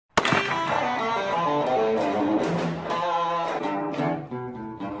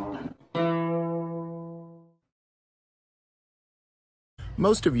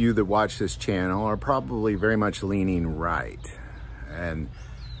Most of you that watch this channel are probably very much leaning right. And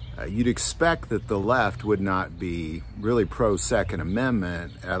you'd expect that the left would not be really pro-Second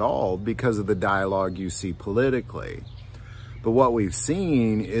Amendment at all because of the dialogue you see politically. But what we've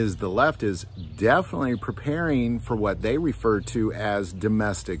seen is the left is definitely preparing for what they refer to as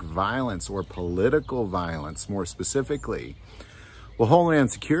domestic violence or political violence, more specifically. Well,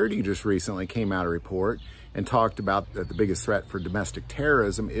 Homeland Security just recently came out a report and talked about that the biggest threat for domestic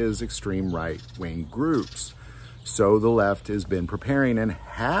terrorism is extreme right-wing groups. So the left has been preparing and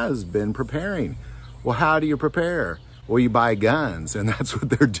has been preparing. Well, how do you prepare? Well, you buy guns, and that's what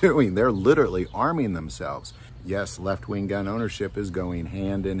they're doing. They're literally arming themselves. Yes, left-wing gun ownership is going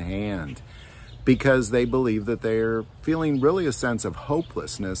hand in hand because they believe that they're feeling really a sense of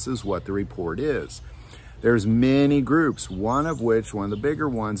hopelessness is what the report is. There's many groups, one of the bigger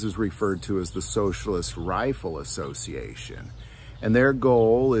ones is referred to as the Socialist Rifle Association. And their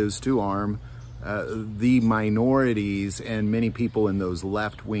goal is to arm the minorities and many people in those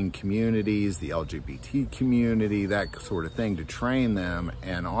left-wing communities, the LGBT community, that sort of thing, to train them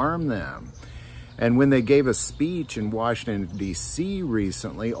and arm them. And when they gave a speech in Washington, D.C.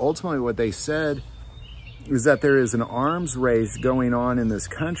 recently, ultimately what they said is that there is an arms race going on in this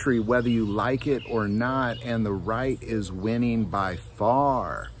country, whether you like it or not, and the right is winning by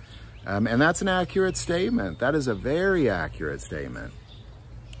far. And that's an accurate statement. That is a very accurate statement.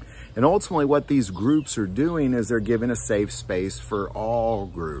 And ultimately what these groups are doing is they're giving a safe space for all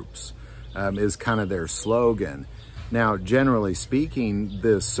groups, is kind of their slogan. Now, generally speaking,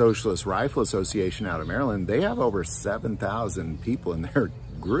 the Socialist Rifle Association out of Maryland, they have over 7,000 people in their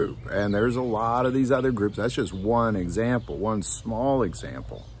group. And there's a lot of these other groups. That's just one example, one small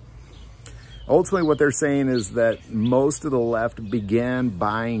example. Ultimately, what they're saying is that most of the left began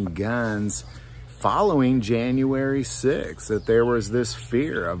buying guns following January 6th, that there was this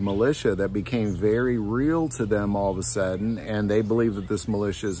fear of militia that became very real to them all of a sudden. And they believe that this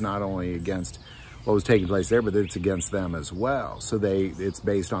militia is not only against what was taking place there, but it's against them as well. So it's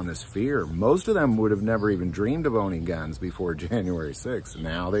based on this fear. Most of them would have never even dreamed of owning guns before January 6th.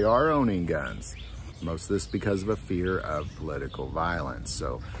 Now they are owning guns. Most of this because of a fear of political violence.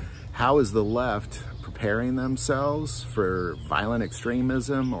 So how is the left preparing themselves for violent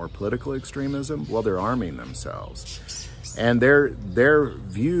extremism or political extremism? Well, they're arming themselves. And their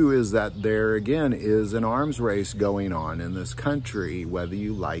view is that there, again, is an arms race going on in this country, whether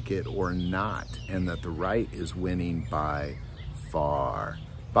you like it or not, and that the right is winning by far.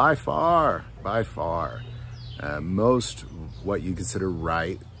 By far, by far. Most what you consider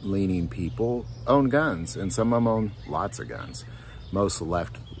right-leaning people own guns, and some of them own lots of guns. Most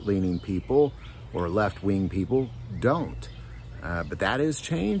left-leaning people or left-wing people don't. But that is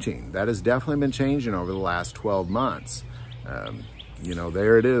changing. That has definitely been changing over the last 12 months. You know,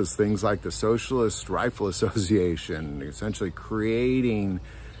 there it is, things like the Socialist Rifle Association, essentially creating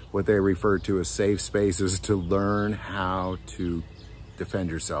what they refer to as safe spaces to learn how to defend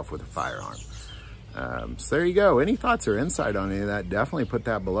yourself with a firearm. So there you go. Any thoughts or insight on any of that, definitely put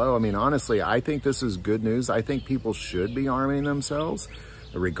that below. I mean, honestly, I think this is good news. I think people should be arming themselves,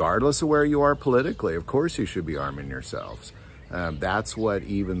 regardless of where you are politically. Of course you should be arming yourselves. That's what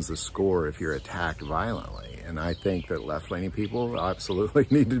evens the score if you're attacked violently. And I think that left-leaning people absolutely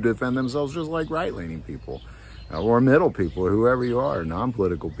need to defend themselves just like right-leaning people, or middle people, whoever you are,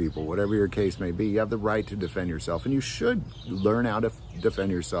 non-political people, whatever your case may be. You have the right to defend yourself, and you should learn how to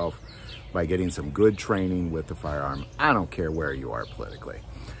defend yourself by getting some good training with the firearm. I don't care where you are politically.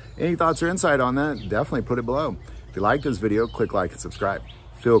 Any thoughts or insight on that? Definitely put it below. If you like this video, click like and subscribe.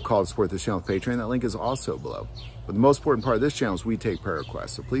 Feel called to support this channel with Patreon. That link is also below. But the most important part of this channel is we take prayer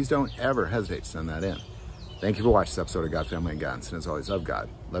requests, so please don't ever hesitate to send that in. Thank you for watching this episode of God, Family, and Guns. And as always, love God,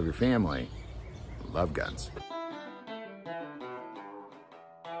 love your family, love guns.